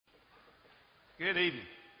Good evening.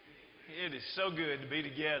 It is so good to be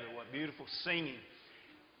together. What beautiful singing.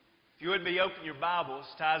 If you would be open your Bibles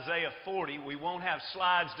to Isaiah 40, we won't have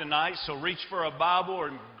slides tonight, so reach for a Bible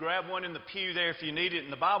or grab one in the pew there if you need it.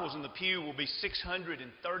 And the Bibles in the pew will be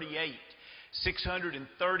 638.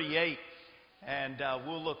 638. And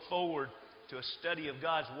we'll look forward to a study of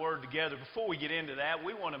God's Word together. Before we get into that,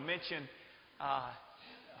 we want to mention a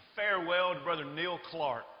farewell to Brother Neil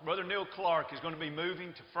Clark. Brother Neil Clark is going to be moving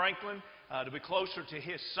to Franklin to be closer to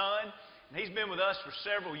his son. And he's been with us for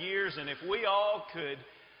several years, and if we all could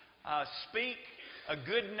speak a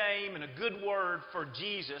good name and a good word for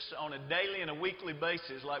Jesus on a daily and a weekly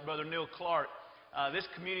basis like Brother Neil Clark, this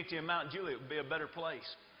community of Mount Juliet would be a better place.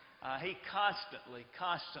 He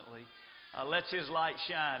constantly lets his light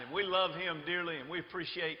shine, and we love him dearly, and we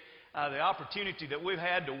appreciate the opportunity that we've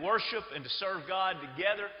had to worship and to serve God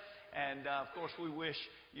together. And, of course, we wish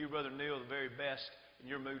you, Brother Neil, the very best in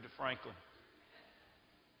your move to Franklin.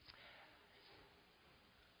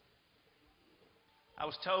 I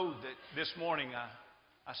was told that this morning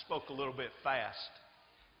I spoke a little bit fast.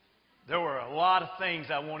 There were a lot of things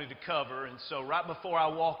I wanted to cover, and so right before I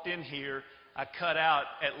walked in here, I cut out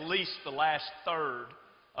at least the last third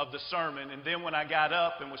of the sermon. And then when I got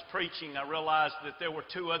up and was preaching, I realized that there were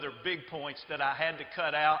two other big points that I had to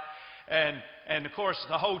cut out. And of course,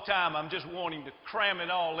 the whole time I'm just wanting to cram it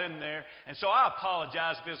all in there. And so I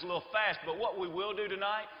apologize if it's a little fast, but what we will do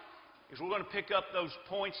tonight is we're going to pick up those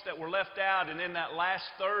points that were left out and then that last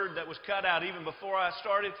third that was cut out even before I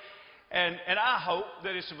started. And I hope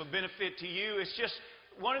that it's of a benefit to you. It's just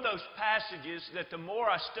one of those passages that the more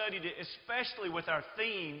I studied it, especially with our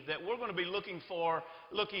theme that we're going to be looking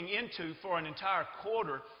into for an entire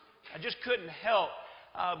quarter, I just couldn't help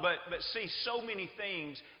but see so many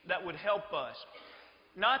things that would help us.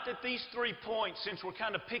 Not that these 3 points, since we're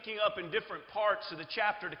kind of picking up in different parts of the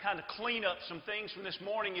chapter to kind of clean up some things from this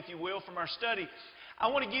morning, if you will, from our study, I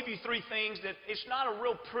want to give you 3 things that it's not a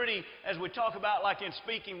real pretty, as we talk about like in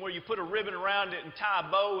speaking, where you put a ribbon around it and tie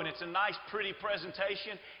a bow and it's a nice, pretty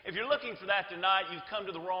presentation. If you're looking for that tonight, you've come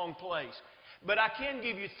to the wrong place. But I can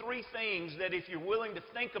give you 3 things that if you're willing to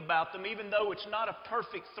think about them, even though it's not a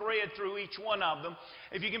perfect thread through each one of them,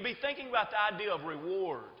 if you can be thinking about the idea of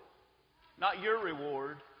reward, not your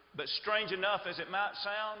reward, but strange enough as it might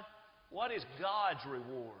sound, what is God's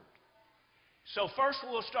reward? So first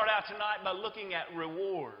we'll start out tonight by looking at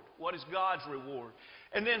reward. What is God's reward?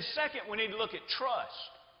 And then second, we need to look at trust.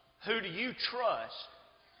 Who do you trust?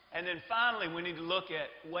 And then finally, we need to look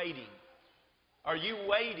at waiting. Are you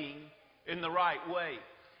waiting in the right way?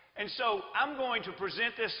 And so I'm going to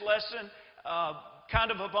present this lesson kind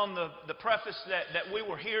of upon the preface that we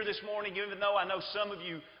were here this morning, even though I know some of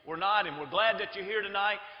you were not, and we're glad that you're here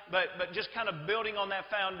tonight, but just kind of building on that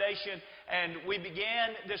foundation. And we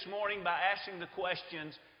began this morning by asking the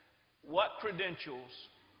questions, what credentials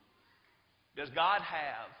does God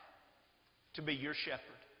have to be your shepherd?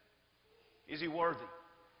 Is He worthy?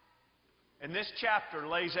 And this chapter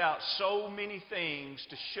lays out so many things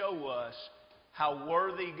to show us how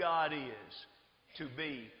worthy God is to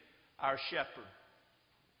be our shepherd.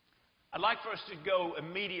 I'd like for us to go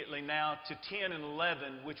immediately now to 10 and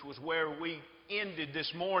 11, which was where we ended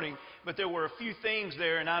this morning. But there were a few things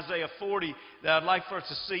there in Isaiah 40 that I'd like for us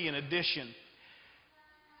to see in addition.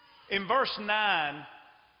 In verse 9,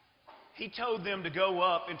 He told them to go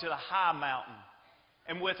up into the high mountain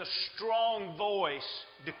and with a strong voice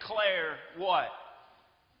declare what?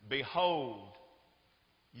 Behold,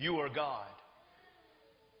 you are God.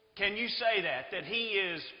 Can you say that He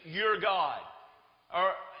is your God?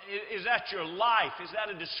 Or is that your life? Is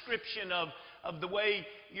that a description of the way,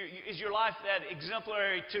 is your life that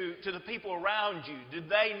exemplary to the people around you? Do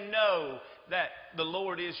they know that the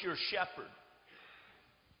Lord is your shepherd?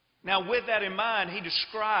 Now with that in mind, He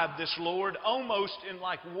described this Lord almost in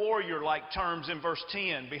like warrior-like terms in verse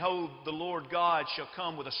 10. Behold, the Lord God shall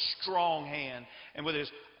come with a strong hand, and with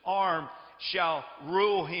His arm shall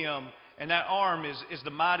rule him. And that arm is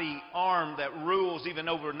the mighty arm that rules even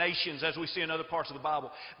over nations, as we see in other parts of the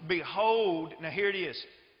Bible. Behold, now here it is,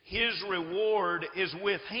 His reward is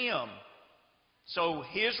with Him. So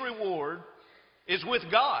His reward is with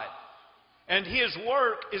God, and His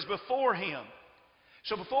work is before Him.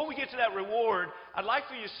 So before we get to that reward, I'd like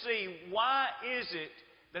for you to see, why is it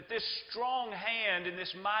that this strong hand and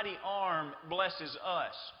this mighty arm blesses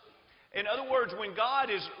us? In other words, when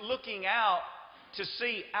God is looking out to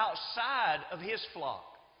see outside of His flock.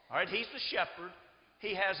 All right, He's the shepherd.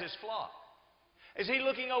 He has His flock. Is He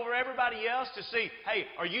looking over everybody else to see, hey,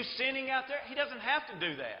 are you sinning out there? He doesn't have to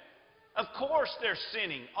do that. Of course they're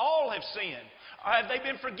sinning. All have sinned. Have they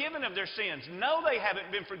been forgiven of their sins? No, they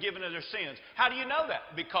haven't been forgiven of their sins. How do you know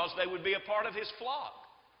that? Because they would be a part of His flock.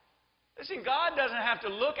 Listen, God doesn't have to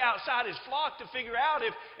look outside His flock to figure out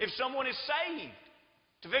if someone is saved,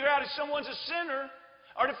 to figure out if someone's a sinner,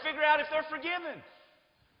 or to figure out if they're forgiven.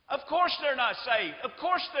 Of course they're not saved. Of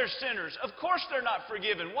course they're sinners. Of course they're not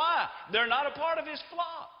forgiven. Why? They're not a part of His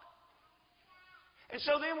flock. And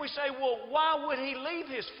so then we say, well, why would He leave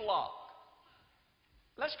His flock?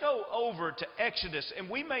 Let's go over to Exodus, and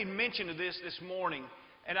we made mention of this morning,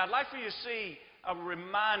 and I'd like for you to see a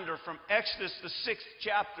reminder from Exodus, the 6th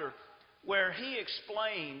chapter, where he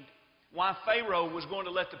explained why Pharaoh was going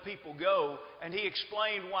to let the people go, and he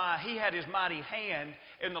explained why he had his mighty hand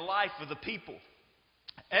in the life of the people.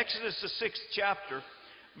 Exodus, the 6th chapter,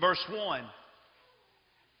 verse 1.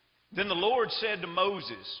 Then the Lord said to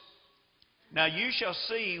Moses, "Now you shall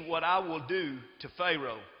see what I will do to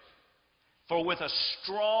Pharaoh. For with a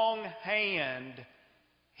strong hand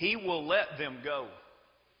he will let them go.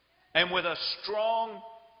 And with a strong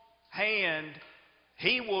hand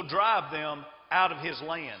he will drive them out of his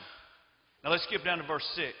land." Now let's skip down to verse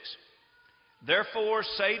 6. "Therefore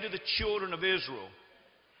say to the children of Israel,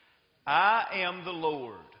 I am the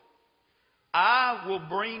Lord. I will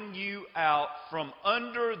bring you out from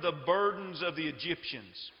under the burdens of the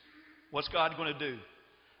Egyptians." What's God going to do?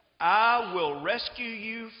 "I will rescue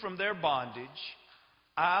you from their bondage.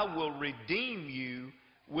 I will redeem you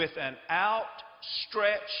with an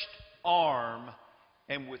outstretched arm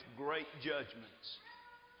and with great judgments."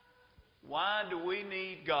 Why do we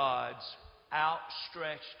need God's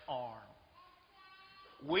outstretched arm?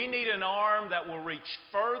 We need an arm that will reach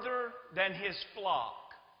further than His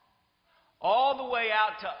flock, all the way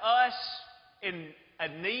out to us in a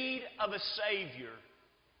need of a Savior,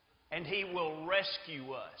 and He will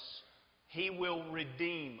rescue us. He will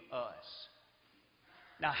redeem us.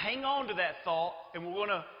 Now hang on to that thought, and we're going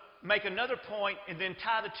to make another point and then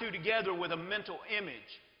tie the two together with a mental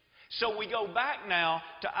image. So we go back now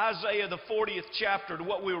to Isaiah the 40th chapter, to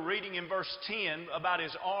what we were reading in verse 10 about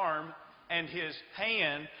His arm and His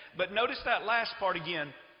hand. But notice that last part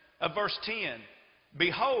again of verse 10.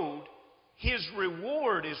 "Behold, His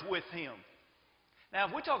reward is with Him." Now,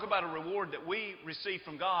 if we talk about a reward that we receive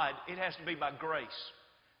from God, it has to be by grace.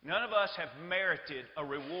 None of us have merited a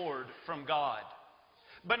reward from God.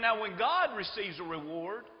 But now when God receives a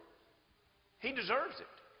reward, He deserves it.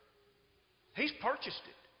 He's purchased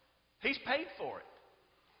it. He's paid for it.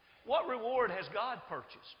 What reward has God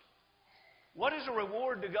purchased? What is a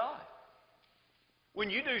reward to God? When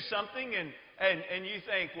you do something and you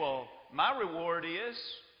think, well, my reward is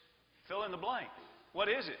fill in the blank. What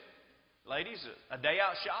is it? Ladies, a day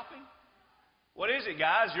out shopping? What is it,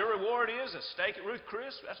 guys? Your reward is a steak at Ruth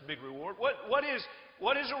Chris? That's a big reward. What is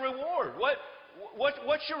a reward?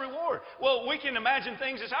 What's your reward? Well, we can imagine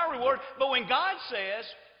things as our reward, but when God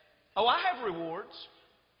says, "Oh, I have rewards.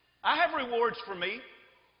 I have rewards for me."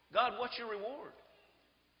 God, what's your reward?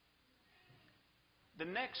 The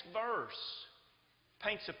next verse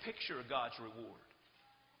paints a picture of God's reward.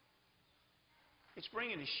 It's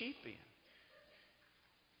bringing His sheep in.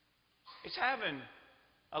 It's having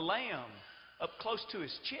a lamb up close to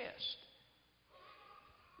His chest.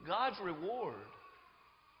 God's reward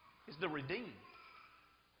is the redeemed.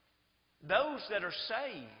 Those that are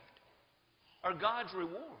saved are God's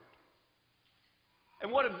reward.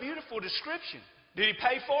 And what a beautiful description. Did He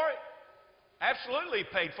pay for it? Absolutely He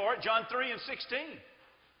paid for it. John 3:16.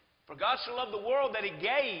 "For God so loved the world that He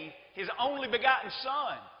gave His only begotten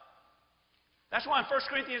Son." That's why in 1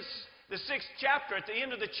 Corinthians, the 6th chapter, at the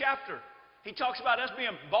end of the chapter, he talks about us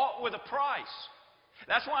being bought with a price.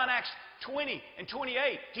 That's why in Acts 20 and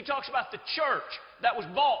 28, he talks about the church that was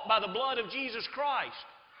bought by the blood of Jesus Christ.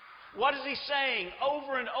 What is he saying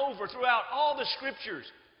over and over throughout all the Scriptures?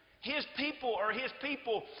 His people are His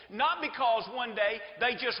people, not because one day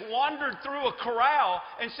they just wandered through a corral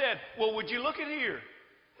and said, "Well, would you look at here?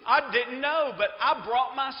 I didn't know, but I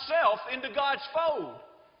brought myself into God's fold."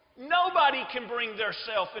 Nobody can bring their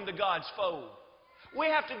self into God's fold. We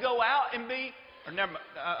have to go out and be, or never,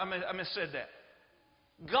 I missaid that.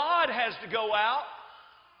 God has to go out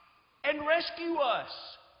and rescue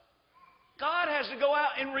us. God has to go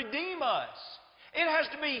out and redeem us. It has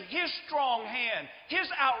to be His strong hand,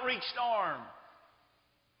 His outreached arm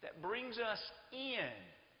that brings us in.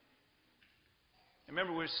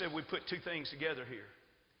 Remember we said we put two things together here.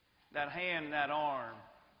 That hand and that arm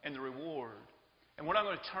and the reward. And we're not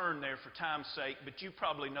going to turn there for time's sake, but you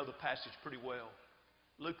probably know the passage pretty well.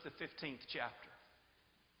 Luke the 15th chapter.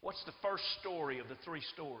 What's the first story of the three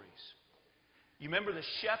stories? You remember the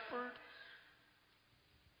shepherd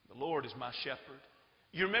The Lord is my shepherd.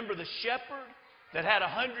 You remember the shepherd that had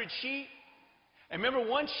 100 sheep? And remember,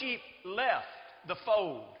 one sheep left the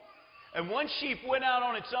fold. And one sheep went out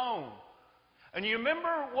on its own. And you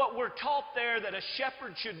remember what we're taught there that a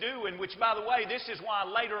shepherd should do, and which, by the way, this is why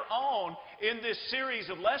later on in this series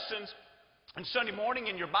of lessons, and Sunday morning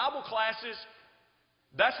in your Bible classes,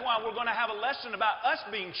 that's why we're going to have a lesson about us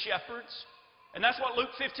being shepherds. And that's what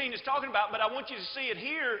Luke 15 is talking about. But I want you to see it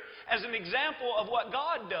here as an example of what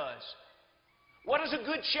God does. What does a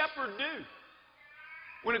good shepherd do?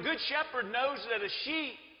 When a good shepherd knows that a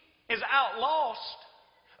sheep is out lost,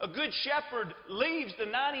 a good shepherd leaves the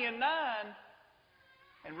 99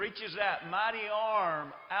 and reaches that mighty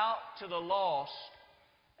arm out to the lost.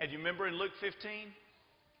 And you remember in Luke 15?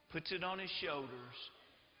 Puts it on his shoulders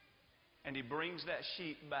and he brings that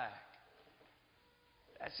sheep back.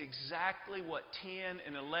 That's exactly what 10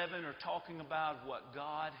 and 11 are talking about, what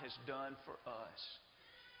God has done for us.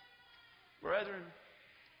 Brethren,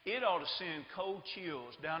 it ought to send cold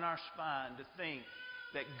chills down our spine to think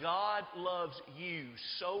that God loves you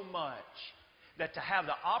so much that to have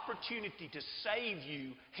the opportunity to save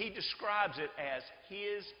you, He describes it as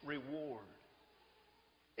His reward.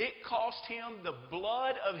 It cost Him the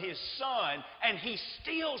blood of His Son, and He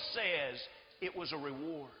still says it was a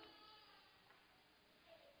reward.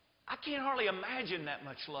 I can't hardly imagine that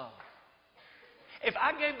much love. If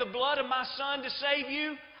I gave the blood of my Son to save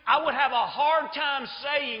you, I would have a hard time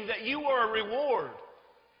saying that you were a reward.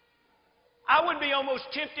 I would be almost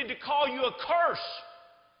tempted to call you a curse.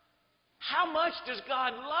 How much does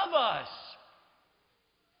God love us?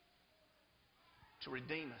 To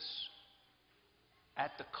redeem us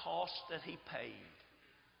at the cost that He paid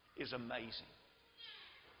is amazing.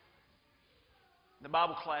 The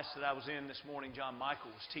Bible class that I was in this morning, John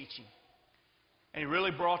Michael was teaching. And he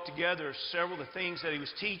really brought together several of the things that he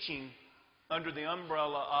was teaching under the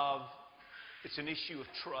umbrella of it's an issue of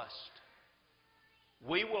trust.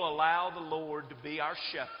 We will allow the Lord to be our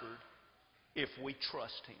shepherd if we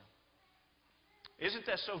trust Him. Isn't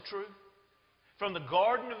that so true? From the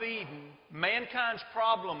Garden of Eden, mankind's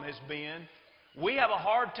problem has been we have a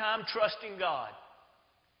hard time trusting God.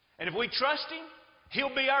 And if we trust Him,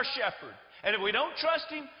 He'll be our shepherd. And if we don't trust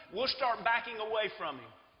Him, we'll start backing away from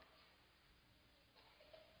Him.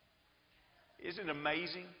 Isn't it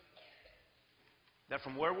amazing that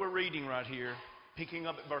from where we're reading right here, picking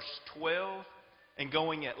up at verse 12 and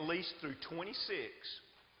going at least through 26,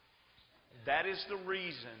 that is the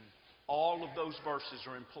reason all of those verses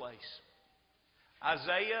are in place.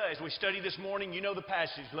 Isaiah, as we study this morning, you know the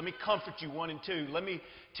passage. Let me comfort you, 1 and 2. Let me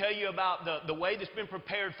tell you about the way that's been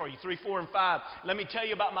prepared for you, 3, 4, and 5. Let me tell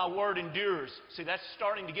you about my word endures. See, that's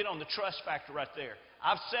starting to get on the trust factor right there.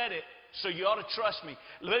 I've said it, so you ought to trust me.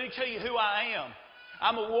 Let me tell you who I am.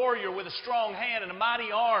 I'm a warrior with a strong hand and a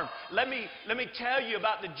mighty arm. Let me tell you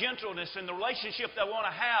about the gentleness and the relationship that I want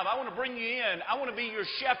to have. I want to bring you in. I want to be your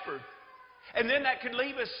shepherd. And then that could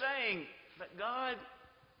leave us saying, but God,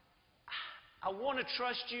 I want to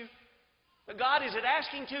trust you. But God, is it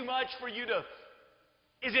asking too much for you to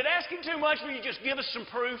just give us some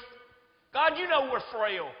proof? God, you know we're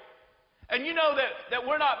frail. And you know that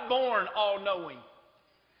we're not born all-knowing.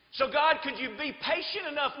 So God, could you be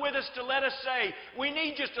patient enough with us to let us say, we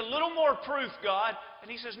need just a little more proof, God?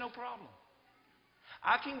 And He says, no problem.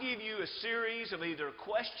 I can give you a series of either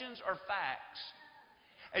questions or facts.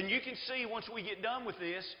 And you can see once we get done with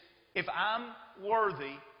this, if I'm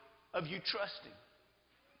worthy of you trusting.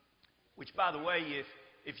 Which, by the way,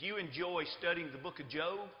 if you enjoy studying the book of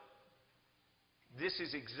Job, this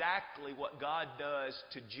is exactly what God does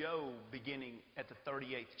to Job beginning at the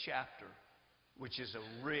 38th chapter, which is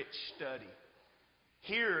a rich study.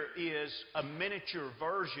 Here is a miniature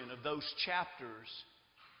version of those chapters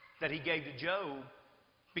that He gave to Job,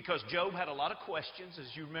 because Job had a lot of questions, as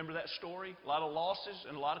you remember that story, a lot of losses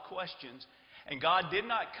and a lot of questions. And God did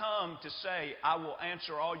not come to say, I will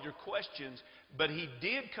answer all your questions, but He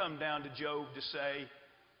did come down to Job to say,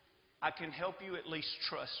 I can help you at least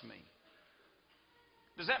trust me.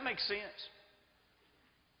 Does that make sense?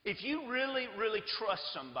 If you really, really trust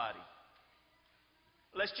somebody,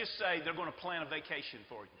 let's just say they're going to plan a vacation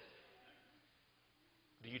for you.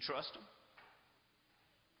 Do you trust them?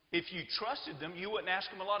 If you trusted them, you wouldn't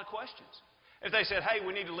ask them a lot of questions. If they said, hey,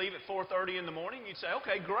 we need to leave at 4:30 in the morning, you'd say,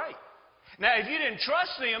 okay, great. Now, if you didn't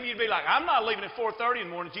trust them, you'd be like, I'm not leaving at 4:30 in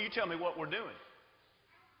the morning until you tell me what we're doing.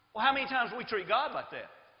 Well, how many times do we treat God like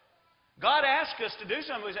that? God asks us to do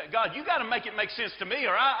something. We say, God, you got to make it make sense to me,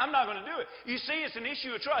 or I'm not going to do it. You see, it's an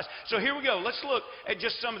issue of trust. So here we go. Let's look at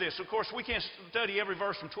just some of this. Of course, we can't study every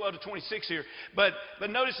verse from 12 to 26 here, but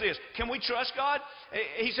notice this. Can we trust God?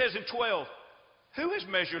 He says in 12, Who has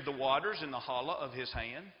measured the waters in the hollow of His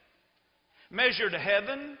hand, measured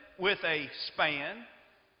heaven with a span,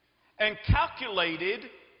 and calculated,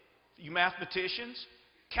 you mathematicians,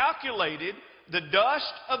 calculated the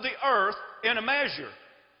dust of the earth in a measure?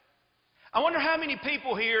 I wonder how many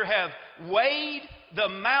people here have weighed the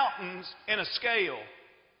mountains in a scale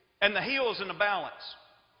and the hills in a balance.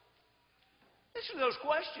 Listen to those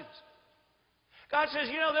questions. God says,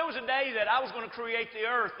 you know, there was a day that I was going to create the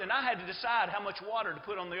earth, and I had to decide how much water to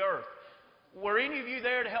put on the earth. Were any of you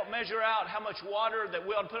there to help measure out how much water that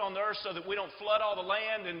we ought to put on the earth so that we don't flood all the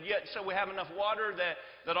land, and yet so we have enough water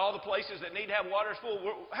that all the places that need to have water is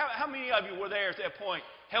full? How many of you were there at that point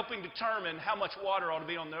helping determine how much water ought to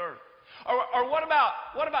be on the earth? Or what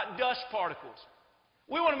about dust particles?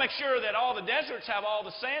 We want to make sure that all the deserts have all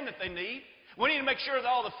the sand that they need. We need to make sure that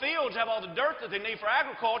all the fields have all the dirt that they need for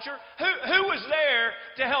agriculture. Who was there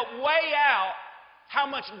to help weigh out how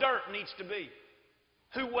much dirt needs to be?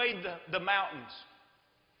 Who weighed the mountains?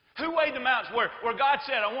 Who weighed the mountains? Where God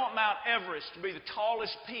said, I want Mount Everest to be the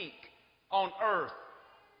tallest peak on earth.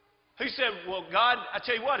 Who said, well, God, I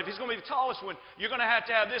tell you what, if He's going to be the tallest one, you're going to have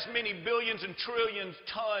this many billions and trillions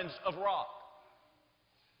tons of rock.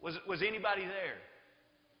 Was anybody there?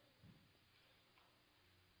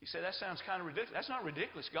 You say, that sounds kind of ridiculous. That's not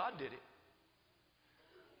ridiculous. God did it.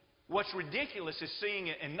 What's ridiculous is seeing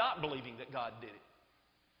it and not believing that God did it.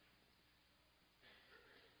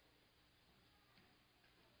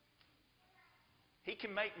 He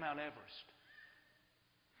can make Mount Everest.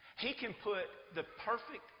 He can put the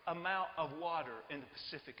perfect amount of water in the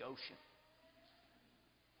Pacific Ocean.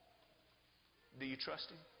 Do you trust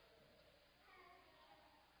Him?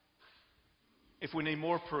 If we need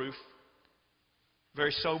more proof,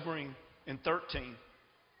 very sobering in 13,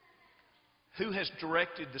 who has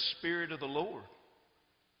directed the Spirit of the Lord,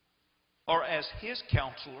 or as His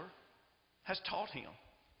counselor has taught Him?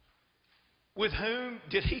 With whom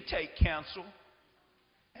did He take counsel,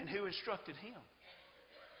 and who instructed Him?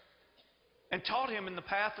 And taught Him in the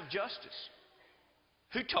path of justice?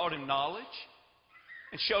 Who taught Him knowledge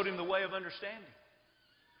and showed Him the way of understanding?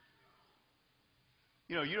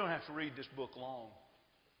 You know, you don't have to read this book long.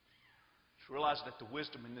 Just realize that the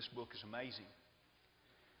wisdom in this book is amazing.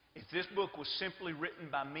 If this book was simply written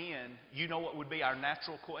by men, you know what would be our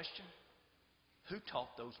natural question? Who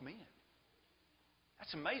taught those men?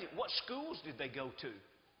 That's amazing. What schools did they go to?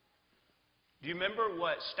 Do you remember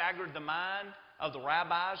what staggered the mind of the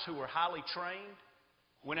rabbis who were highly trained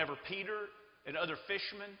whenever Peter and other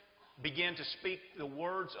fishermen began to speak the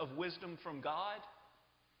words of wisdom from God?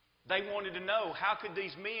 They wanted to know, how could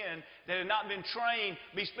these men that had not been trained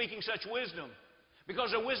be speaking such wisdom?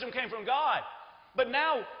 Because their wisdom came from God. But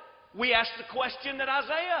now we ask the question that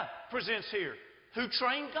Isaiah presents here. Who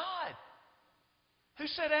trained God? Who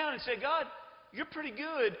sat down and said, God, you're pretty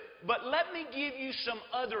good, but let me give you some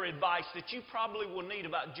other advice that you probably will need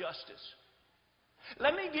about justice.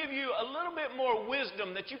 Let me give you a little bit more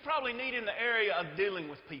wisdom that you probably need in the area of dealing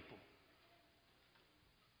with people.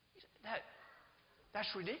 That's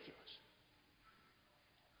ridiculous.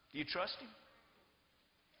 Do you trust Him?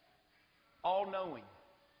 All-knowing.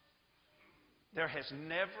 There has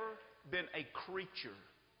never been a creature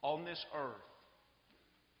on this earth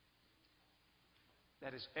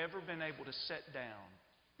that has ever been able to sit down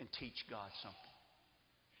and teach God something.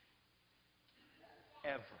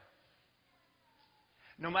 Ever.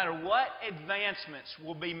 No matter what advancements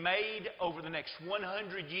will be made over the next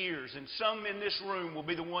 100 years, and some in this room will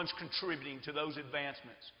be the ones contributing to those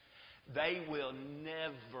advancements, they will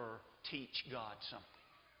never teach God something.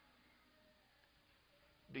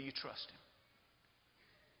 Do you trust Him?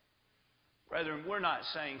 Brethren, we're not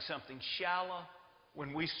saying something shallow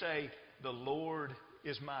when we say, the Lord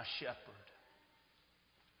is my shepherd.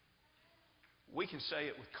 We can say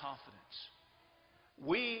it with confidence.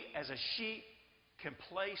 We, as a sheep, can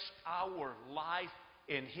place our life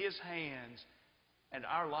in His hands, and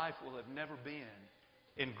our life will have never been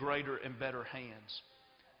in greater and better hands.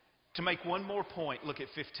 To make one more point, look at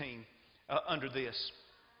 15 under this.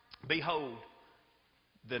 Behold,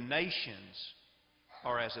 the nations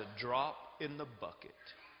are as a drop in the bucket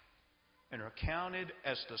and are counted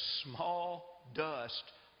as the small dust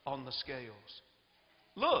on the scales.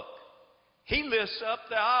 Look, He lifts up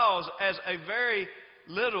the isles as a very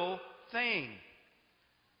little thing.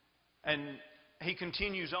 And he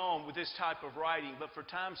continues on with this type of writing, but for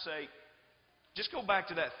time's sake, just go back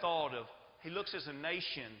to that thought of He looks as a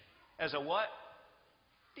nation as a what?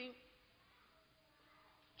 Ding.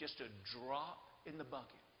 Just a drop in the bucket.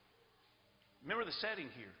 Remember the setting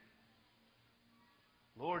here.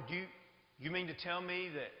 Lord, you mean to tell me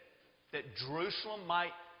that Jerusalem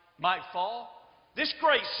might fall? This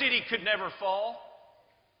great city could never fall.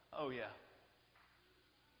 Oh, yeah.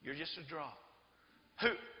 You're just a drop.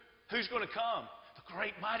 Who's going to come? The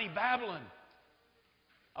great mighty Babylon.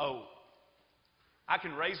 Oh, I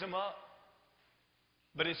can raise them up,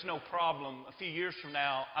 but it's no problem. A few years from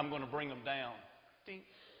now, I'm going to bring them down. Think,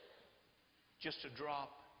 just a drop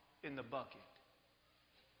in the bucket.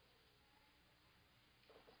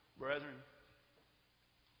 Brethren,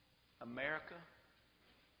 America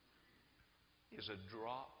is a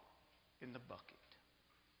drop in the bucket.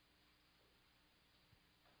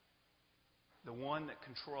 The one that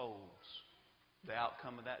controls the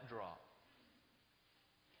outcome of that drop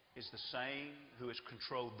is the same who has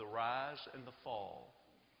controlled the rise and the fall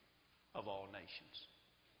of all nations.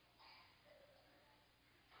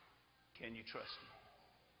 Can you trust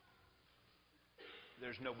Him?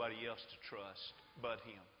 There's nobody else to trust but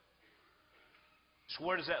Him. So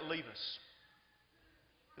where does that leave us?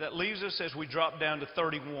 That leaves us as we drop down to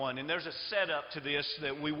 31. And there's a setup to this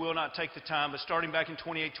that we will not take the time, but starting back in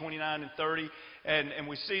 28, 29, and 30, and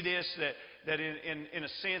we see this, that in a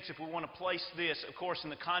sense, if we want to place this, of course, in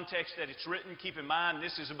the context that it's written, keep in mind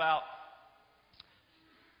this is about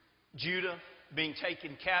Judah being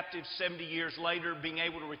taken captive 70 years later, being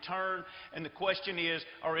able to return. And the question is,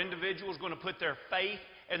 are individuals going to put their faith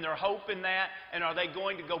and their hope in that? And are they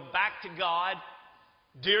going to go back to God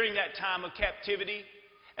during that time of captivity?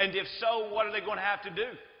 And if so, what are they going to have to do?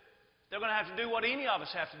 They're going to have to do what any of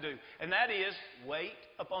us have to do, and that is wait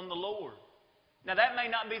upon the Lord. Now, that may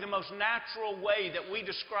not be the most natural way that we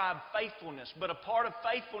describe faithfulness, but a part of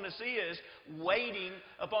faithfulness is waiting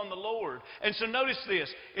upon the Lord. And so notice this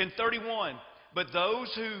in 31, but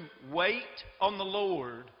those who wait on the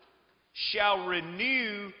Lord shall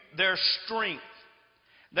renew their strength.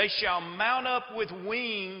 They shall mount up with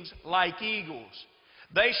wings like eagles.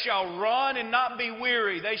 They shall run and not be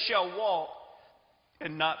weary. They shall walk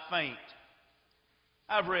and not faint.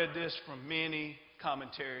 I've read this from many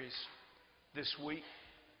commentaries this week.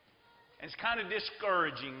 And it's kind of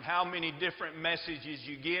discouraging how many different messages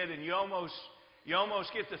you get, and you almost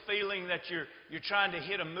get the feeling that you're trying to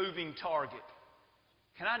hit a moving target.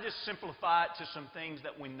 Can I just simplify it to some things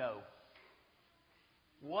that we know?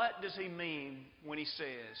 What does he mean when he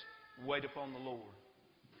says, wait upon the Lord?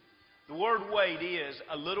 The word wait is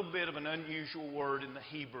a little bit of an unusual word in the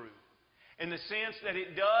Hebrew, in the sense that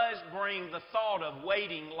it does bring the thought of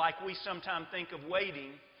waiting like we sometimes think of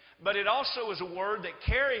waiting, but it also is a word that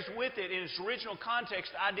carries with it in its original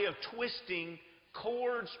context the idea of twisting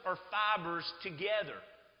cords or fibers together.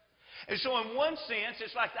 And so in one sense,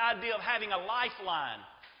 it's like the idea of having a lifeline.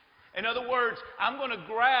 In other words, I'm going to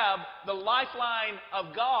grab the lifeline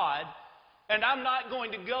of God, and I'm not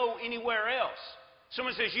going to go anywhere else.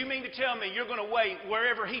 Someone says, you mean to tell me you're going to wait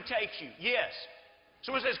wherever He takes you? Yes.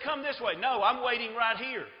 Someone says, come this way. No, I'm waiting right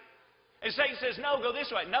here. And Satan says, no, go this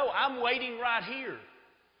way. No, I'm waiting right here.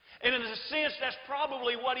 And in a sense, that's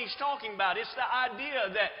probably what he's talking about. It's the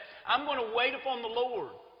idea that I'm going to wait upon the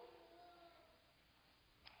Lord.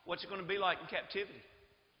 What's it going to be like in captivity?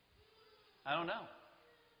 I don't know.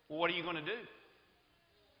 Well, what are you going to do?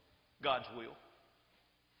 God's will.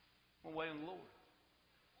 I'm going to wait on the Lord.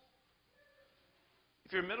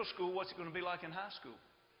 If you're in middle school, what's it going to be like in high school?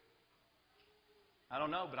 I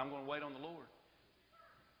don't know, but I'm going to wait on the Lord.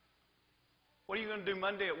 What are you going to do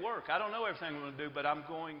Monday at work? I don't know everything I'm going to do, but I'm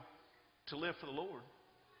going to live for the Lord.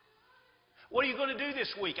 What are you going to do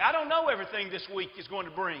this week? I don't know everything this week is going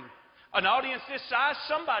to bring. An audience this size,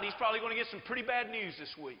 somebody's probably going to get some pretty bad news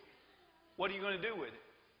this week. What are you going to do with it?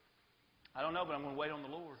 I don't know, but I'm going to wait on the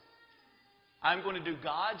Lord. I'm going to do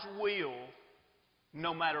God's will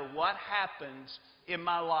no matter what happens in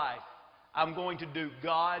my life. I'm going to do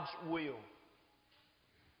God's will.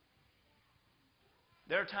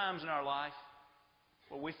 There are times in our life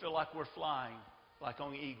where we feel like we're flying like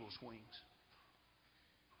on eagle's wings.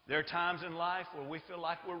 There are times in life where we feel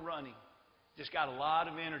like we're running, just got a lot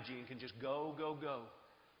of energy and can just go, go, go.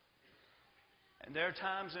 And there are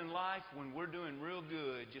times in life when we're doing real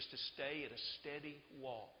good just to stay at a steady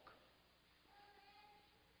walk.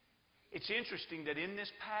 It's interesting that in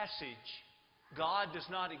this passage, God does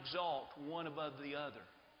not exalt one above the other.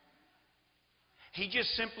 He just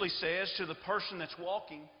simply says to the person that's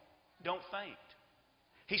walking, don't faint.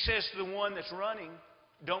 He says to the one that's running,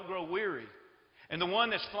 don't grow weary. And the one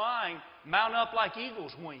that's flying, mount up like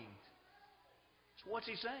eagle's wings. So what's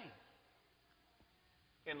he saying?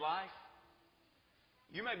 In life,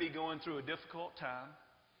 you may be going through a difficult time,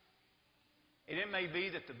 and it may be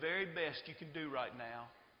that the very best you can do right now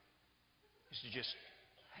is to just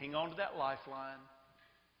hang on to that lifeline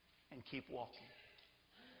and keep walking.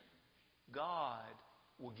 God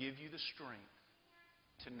will give you the strength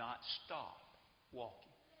to not stop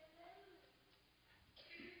walking.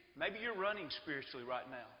 Maybe you're running spiritually right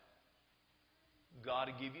now. God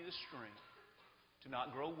will give you the strength to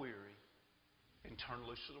not grow weary and turn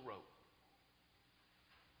loose of the rope.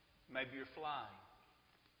 Maybe you're flying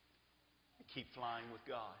and keep flying with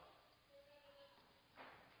God.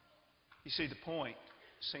 You see, the point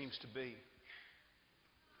seems to be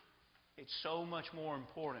it's so much more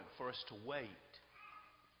important for us to wait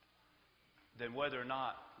than whether or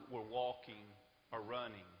not we're walking or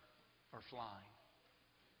running or flying.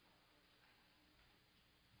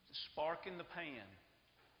 The spark in the pan.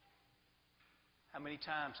 How many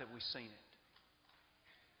times have we seen it?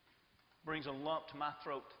 Brings a lump to my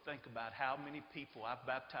throat to think about how many people I've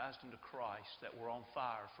baptized into Christ that were on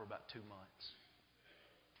fire for about 2 months.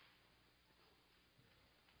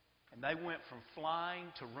 And they went from flying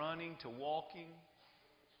to running to walking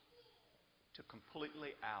to completely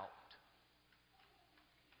out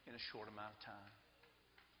in a short amount of time.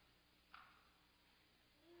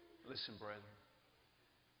 Listen, brethren.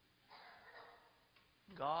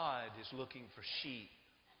 God is looking for sheep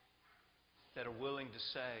that are willing to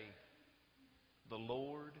say, the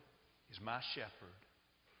Lord is my shepherd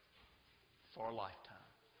for a lifetime.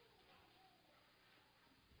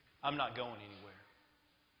 I'm not going anywhere.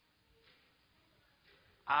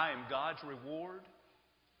 I am God's reward.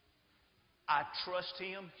 I trust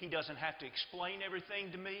Him. He doesn't have to explain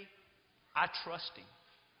everything to me. I trust Him.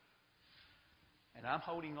 And I'm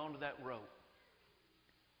holding on to that rope.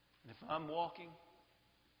 And if I'm walking,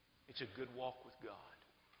 it's a good walk with God.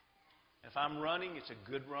 If I'm running, it's a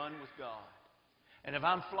good run with God. And if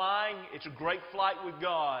I'm flying, it's a great flight with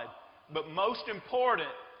God. But most important,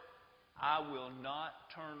 I will not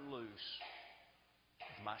turn loose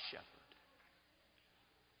of my shepherd.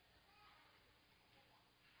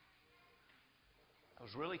 I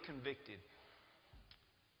was really convicted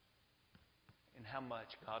in how much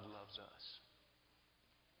God loves us.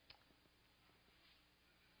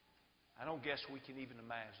 I don't guess we can even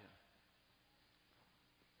imagine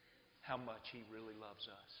how much He really loves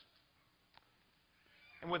us.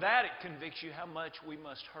 And with that, it convicts you how much we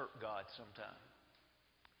must hurt God sometime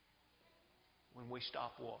when we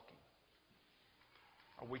stop walking.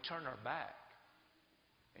 Or we turn our back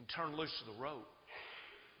and turn loose of the rope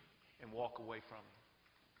and walk away from Him.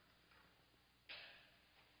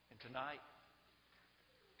 And tonight,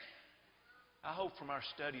 I hope from our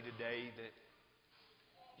study today that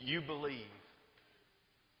you believe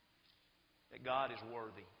that God is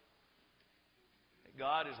worthy. That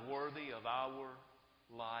God is worthy of our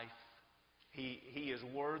life. He is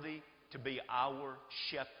worthy to be our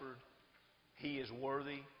shepherd. He is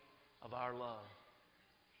worthy of our love.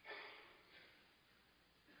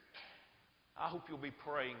 I hope you'll be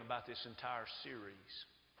praying about this entire series.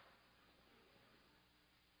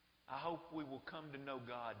 I hope we will come to know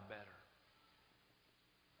God better.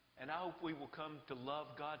 And I hope we will come to love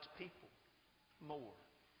God's people more.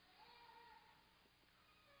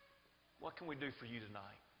 What can we do for you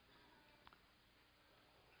tonight?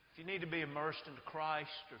 If you need to be immersed into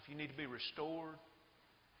Christ, or if you need to be restored,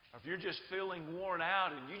 or if you're just feeling worn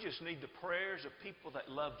out and you just need the prayers of people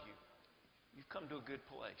that love you, you've come to a good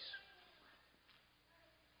place.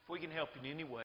 If we can help you in any way,